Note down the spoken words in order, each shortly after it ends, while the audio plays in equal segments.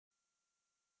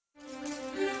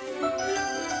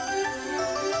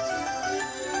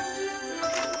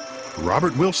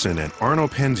Robert Wilson and Arno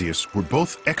Penzias were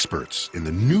both experts in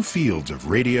the new fields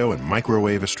of radio and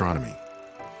microwave astronomy.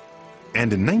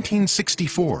 And in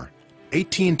 1964,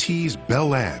 AT&T's Bell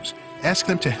Labs asked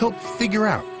them to help figure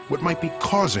out what might be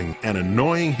causing an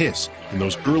annoying hiss in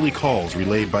those early calls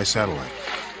relayed by satellite.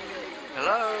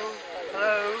 Hello?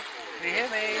 Hello? Can you hear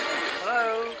me?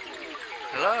 Hello?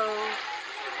 Hello?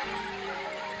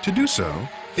 To do so,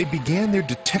 they began their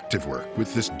detective work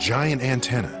with this giant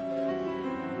antenna.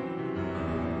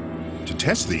 To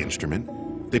test the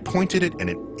instrument, they pointed it at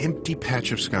an empty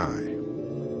patch of sky.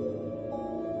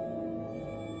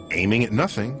 Aiming at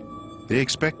nothing, they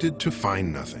expected to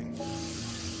find nothing.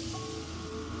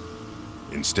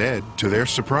 Instead, to their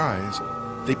surprise,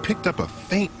 they picked up a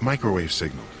faint microwave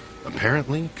signal,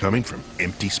 apparently coming from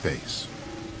empty space.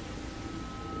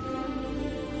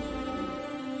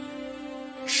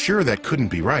 Sure, that couldn't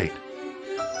be right.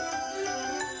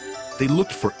 They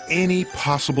looked for any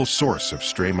possible source of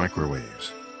stray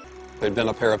microwaves. There'd been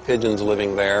a pair of pigeons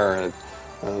living there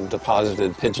and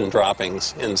deposited pigeon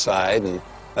droppings inside, and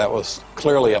that was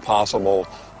clearly a possible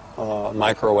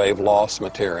microwave loss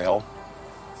material.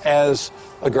 As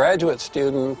a graduate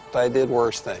student, I did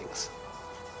worse things.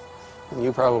 And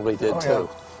you probably did too.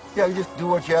 Yeah, you just do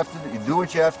what you have to do. You do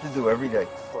what you have to do every day.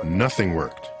 Nothing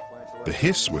worked. The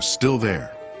hiss was still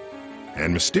there.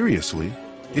 And mysteriously,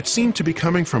 it seemed to be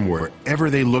coming from wherever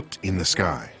they looked in the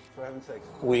sky.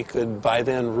 We could by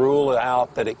then rule it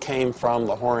out that it came from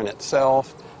the horn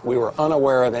itself. We were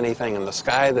unaware of anything in the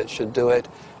sky that should do it,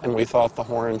 and we thought the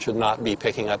horn should not be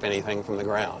picking up anything from the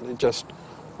ground. It just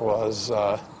was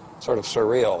sort of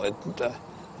surreal.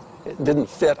 It didn't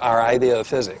fit our idea of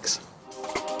physics.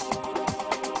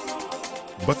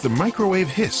 But the microwave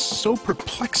hiss, so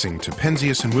perplexing to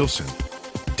Penzias and Wilson,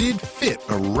 did fit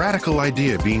a radical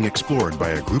idea being explored by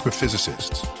a group of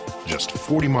physicists just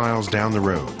 40 miles down the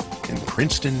road in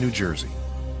Princeton, New Jersey.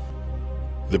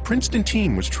 The Princeton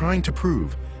team was trying to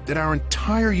prove that our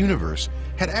entire universe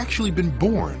had actually been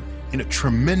born in a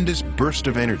tremendous burst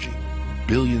of energy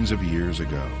billions of years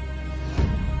ago.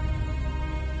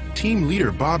 Team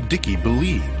leader Bob Dickey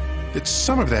believed that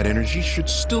some of that energy should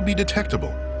still be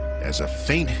detectable as a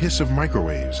faint hiss of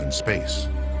microwaves in space.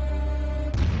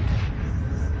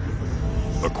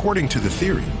 According to the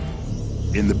theory,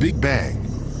 in the Big Bang,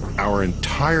 our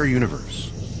entire universe,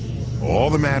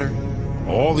 all the matter,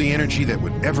 all the energy that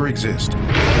would ever exist,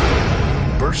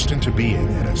 burst into being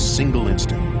at a single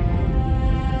instant.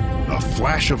 A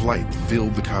flash of light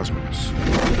filled the cosmos,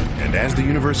 and as the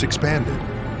universe expanded,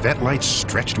 that light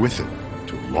stretched with it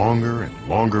to longer and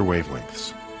longer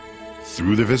wavelengths,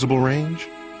 through the visible range,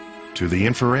 to the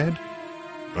infrared,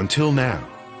 until now,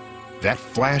 that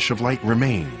flash of light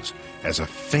remains as a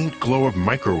faint glow of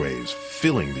microwaves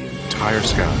filling the entire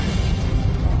sky.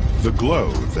 The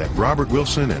glow that Robert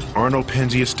Wilson and Arno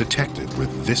Penzias detected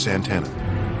with this antenna.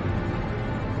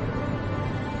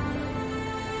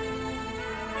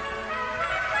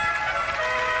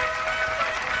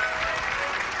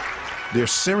 Their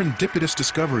serendipitous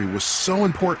discovery was so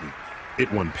important,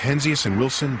 it won Penzias and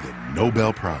Wilson the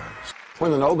Nobel Prize.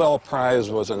 When the Nobel Prize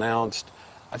was announced,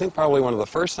 I think probably one of the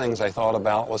first things I thought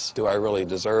about was, do I really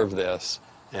deserve this?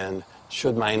 And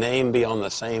should my name be on the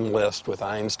same list with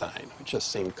Einstein? It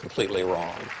just seemed completely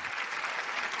wrong.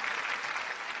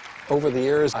 Over the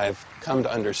years, I've come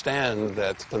to understand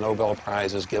that the Nobel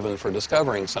Prize is given for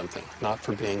discovering something, not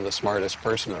for being the smartest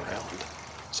person around.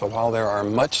 So while there are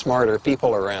much smarter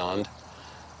people around,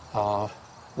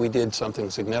 we did something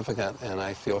significant, and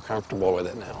I feel comfortable with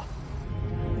it now.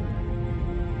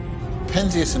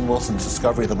 Penzias and Wilson's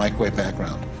discovery of the microwave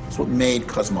background is what made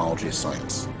cosmology a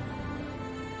science.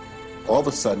 All of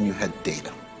a sudden, you had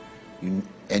data, and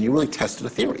you really tested a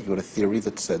theory. You had a theory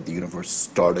that said the universe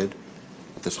started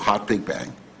with this hot Big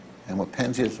Bang, and what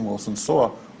Penzias and Wilson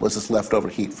saw was this leftover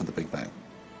heat from the Big Bang.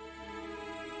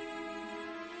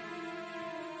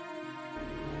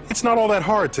 It's not all that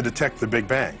hard to detect the Big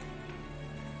Bang.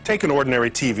 Take an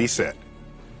ordinary TV set,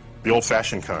 the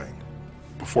old-fashioned kind,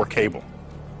 before cable.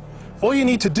 All you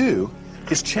need to do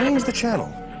is change the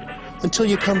channel until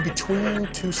you come between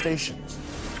two stations.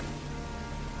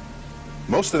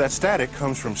 Most of that static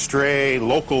comes from stray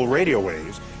local radio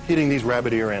waves hitting these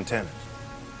rabbit ear antennas.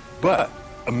 But,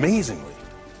 amazingly,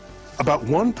 about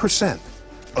 1%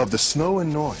 of the snow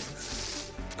and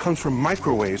noise comes from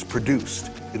microwaves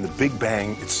produced in the Big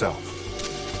Bang itself.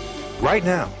 Right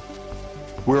now,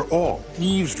 we're all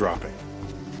eavesdropping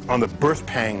on the birth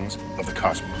pangs of the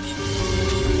cosmos.